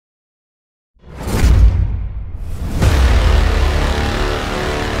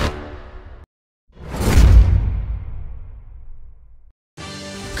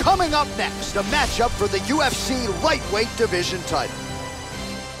Coming up next, a matchup for the UFC lightweight division title.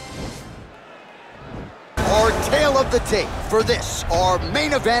 Our tale of the tape for this, our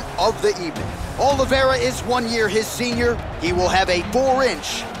main event of the evening. Oliveira is 1 year his senior. He will have a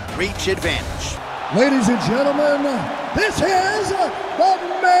 4-inch reach advantage. Ladies and gentlemen, this is the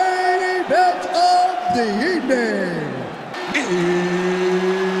main event of the evening.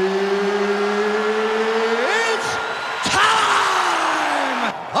 It's time!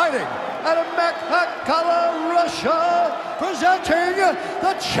 Fighting out of Makhachev, Russia, presenting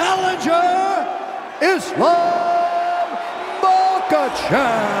the challenger, Islam Makhachev.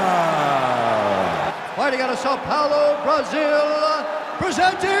 Fighting out of Sao Paulo, Brazil,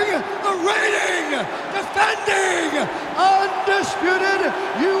 presenting the reigning, defending, undisputed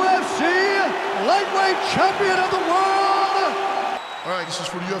UFC lightweight champion of the world. All right, this is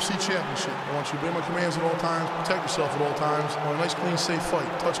for the UFC championship. I want you to obey my commands at all times, protect yourself at all times. I want a nice, clean, safe fight.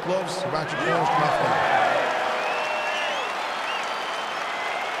 Touch gloves, back your corners, come out fighting.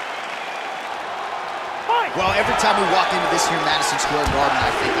 Well, every time we walk into this here Madison Square Garden, I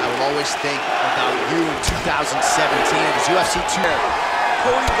will always think about you in 2017. It was UFC 2.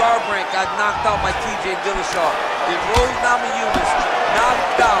 Cody Garbrandt got knocked out by TJ Dillashaw. Then Rose Namajunas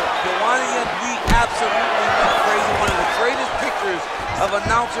knocked out Joanna Lee. Absolutely went crazy. One of the greatest pictures of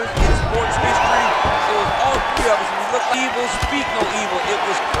announcers in sports history. It was all three of us. We looked like evil, speak no evil. It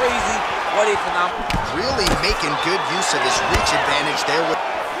was crazy. What a phenomenon. Really making good use of his reach advantage there with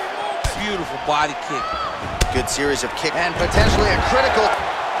beautiful body kick. Good series of kicks and potentially a critical.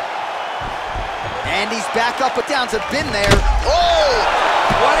 And he's back up but down to bin there. Oh!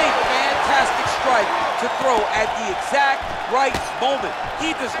 What a fantastic strike to throw at the exact right moment.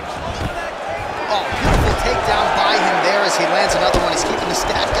 He just... Oh, beautiful takedown by him there as he lands another one. He's keeping the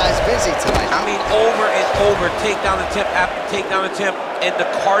stat guys busy tonight. I mean, over and over, takedown attempt after takedown attempt, and the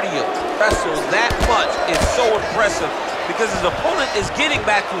cardio wrestles that much is so impressive because his opponent is getting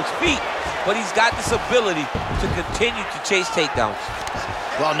back to his feet, but he's got this ability to continue to chase takedowns.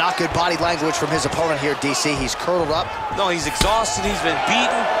 Well, not good body language from his opponent here, DC. He's curled up. No, he's exhausted. He's been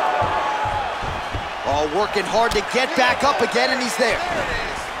beaten. Oh, working hard to get back up again, and he's there.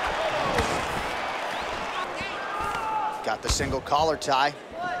 Got the single collar tie.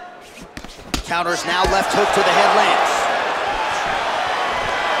 Counters now, left hook to the head lands.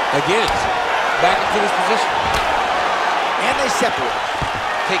 Again, back into this position. And they separate.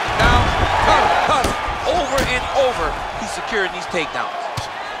 Take it down, cut him, over and over. He's securing these takedowns.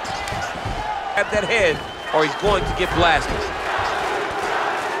 At that head, or he's going to get blasted.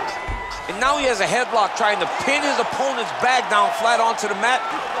 And now he has a headlock trying to pin his opponent's back down flat onto the mat.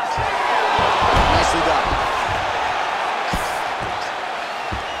 Nicely done.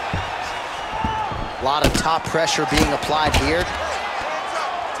 A lot of top pressure being applied here.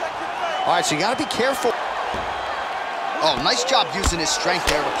 All right, so you gotta be careful. Oh, nice job using his strength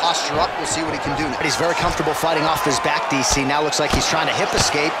there to posture up. We'll see what he can do now. He's very comfortable fighting off his back, DC. Now looks like he's trying to hip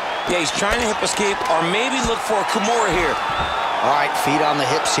escape. Yeah, he's trying to hip escape or maybe look for a Kimura here. All right, feet on the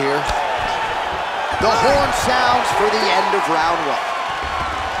hips here. The horn sounds for the end of round one.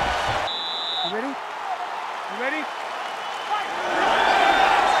 You ready? You ready?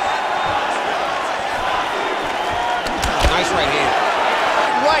 Nice right hand.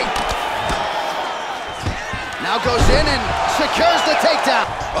 Right. Now goes in and secures the takedown.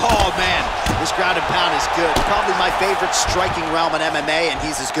 Oh, man, this ground and pound is good. Probably my favorite striking realm in MMA, and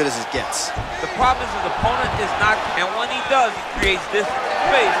he's as good as it gets. The problem is his opponent is not, and when he does, he creates this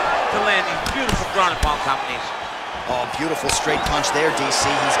space to land these beautiful ground and pound combinations. Oh, beautiful straight punch there, DC.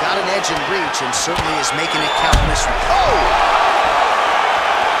 He's got an edge in reach and certainly is making it count in this one. Oh!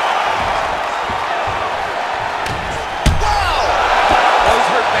 Wow! Oh,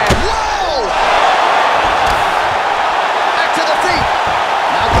 he's hurt bad. Whoa! Back to the feet.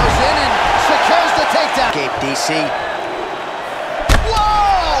 Now goes in and secures the takedown. Escape, DC.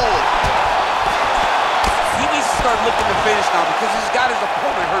 Whoa! He needs to start looking to finish now because he's got his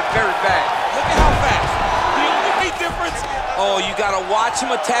opponent hurt very bad. Look at how fast. The only big difference. Oh, you got to watch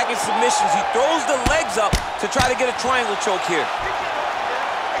him attacking submissions. He throws the legs up to try to get a triangle choke here.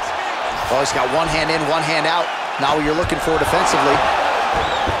 Well, he's got one hand in, one hand out. Now what you're looking for defensively.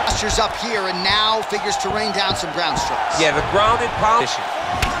 Postures up here and now figures to rain down some ground strikes. Yeah, the grounded pound.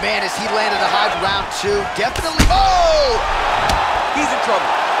 Man, as he landed a high round two, definitely. Oh! He's in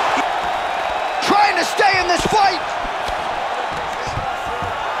trouble. Trying to stay in this fight.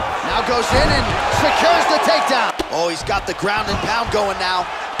 Now goes in and secures the takedown. Oh, he's got the ground and pound going now.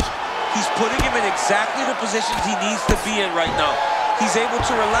 He's putting him in exactly the positions he needs to be in right now. He's able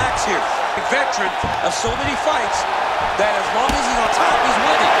to relax here. A veteran of so many fights that as long as he's on top, he's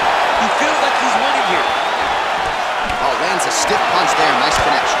winning. He feels like he's winning here. Oh, lands a stiff punch there. Nice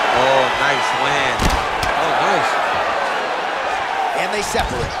connection. Oh, nice land. Oh, nice. And they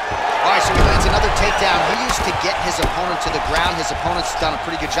separate. All right, so he lands another takedown. He used to get his opponent to the ground. His opponent's done a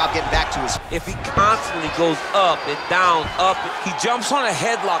pretty good job getting back to his... If he constantly goes up and down, he jumps on a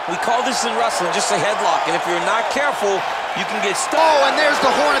headlock. We call this in wrestling just a headlock. And if you're not careful, you can get stuck. Oh, and there's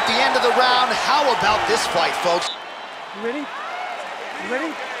the horn at the end of the round. How about this fight, folks? You ready? You ready?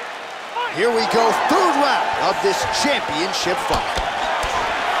 Here we go, third round of this championship fight.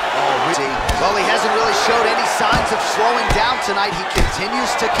 Oh, well, he hasn't really showed any signs of slowing down tonight. He continues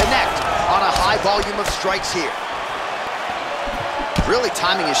to connect on a high volume of strikes here. Really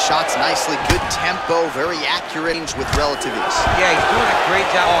timing his shots nicely. Good tempo, very accurate with relative ease. Yeah, he's doing a great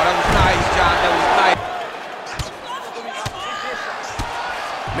job. Oh, that was nice, John. That was nice.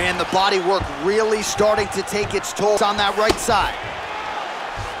 Man, the body work really starting to take its toll on that right side.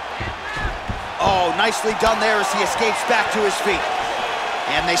 Oh, nicely done there as he escapes back to his feet.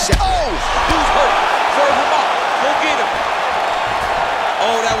 And they say, oh! Who's hurt? Serve him up. Go get him.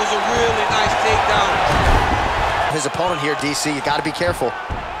 Oh, that was a really nice takedown. His opponent here, DC, you got to be careful.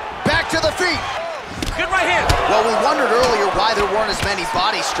 Back to the feet. Good right hand. Well, we wondered earlier why there weren't as many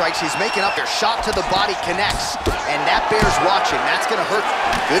body strikes. He's making up their shot to the body connects, and that bears watching. That's going to hurt.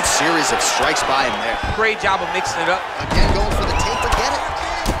 Good series of strikes by him there. Great job of mixing it up. Again, going for the tape, forget it.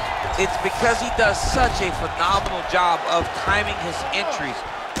 It's because he does such a phenomenal job of timing his entries.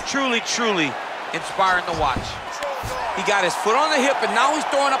 Truly, truly inspiring to watch. He got his foot on the hip, and now he's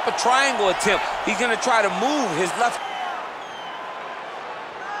throwing up a triangle attempt. He's going to try to move his left.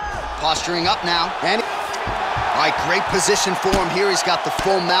 Posturing up now. And all right, great position for him here. He's got the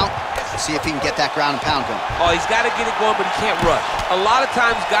full mount. See if he can get that ground and pound going. Oh, he's got to get it going, but he can't rush. A lot of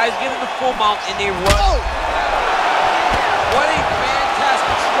times, guys get in the full mount and they rush. Oh! What a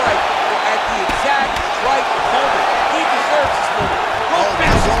fantastic strike at the exact right moment. He deserves this moment.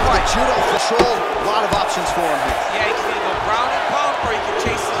 The judo control, a lot of options for him here. Yeah, he can either go ground and pound or he can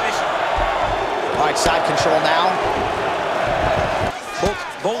chase submission. All right, side control now.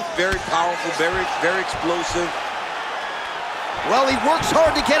 Both very powerful, very explosive. Well, he works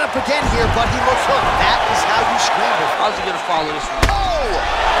hard to get up again here, but he looks hurt. That is how you scramble. How's he gonna follow this one? Oh!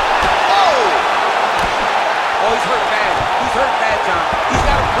 Oh! Oh, he's hurt bad. He's hurt bad, John. He's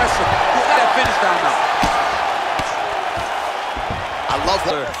got to press him. He's got to finish down now. I love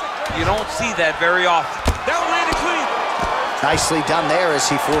what... You don't see that very often. That one landed clean. Nicely done there as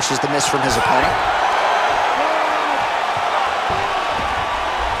he forces the miss from his opponent.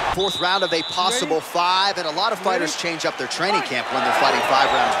 Fourth round of a possible 5, and a lot of fighters change up their training camp when they're fighting 5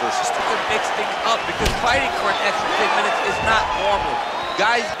 rounds versus 2. To mix things up because fighting for an extra 10 minutes is not normal.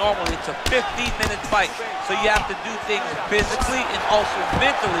 Guys, normally it's a 15-minute fight, so you have to do things physically and also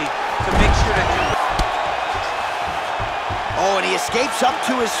mentally to make sure that you... Oh, and he escapes up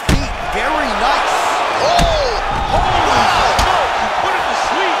to his feet. Very nice. Oh! Wow! He put him to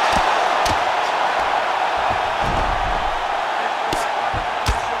sleep.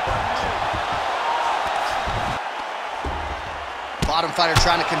 Bottom fighter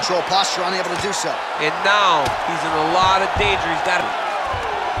trying to control posture, unable to do so. And now he's in a lot of danger. He's got to...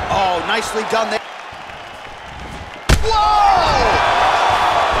 Oh, nicely done there. Whoa!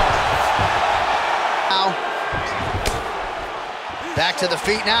 Now. Back to the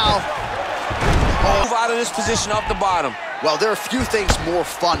feet now. Oh. Move out of this position off the bottom. Well, there are few things more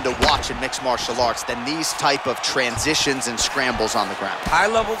fun to watch in mixed martial arts than these type of transitions and scrambles on the ground.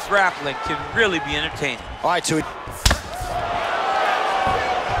 High-level grappling can really be entertaining. All right, so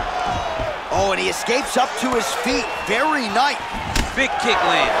oh, and he escapes up to his feet. Very nice. Big kick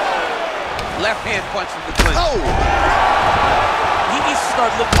land. Left hand punch from the clinch. Oh! He needs to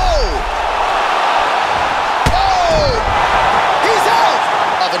start looking. Oh! Oh! He's out!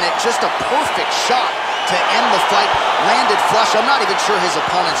 Of it, just a perfect shot to end the fight. Landed flush. I'm not even sure his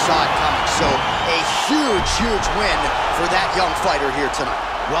opponent saw it coming. So a huge win for that young fighter here tonight.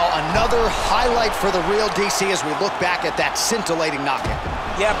 Well, another highlight for the real DC as we look back at that scintillating knockout.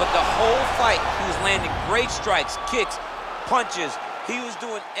 Yeah, but the whole fight, he was landing great strikes, kicks, punches. He was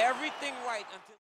doing everything right until...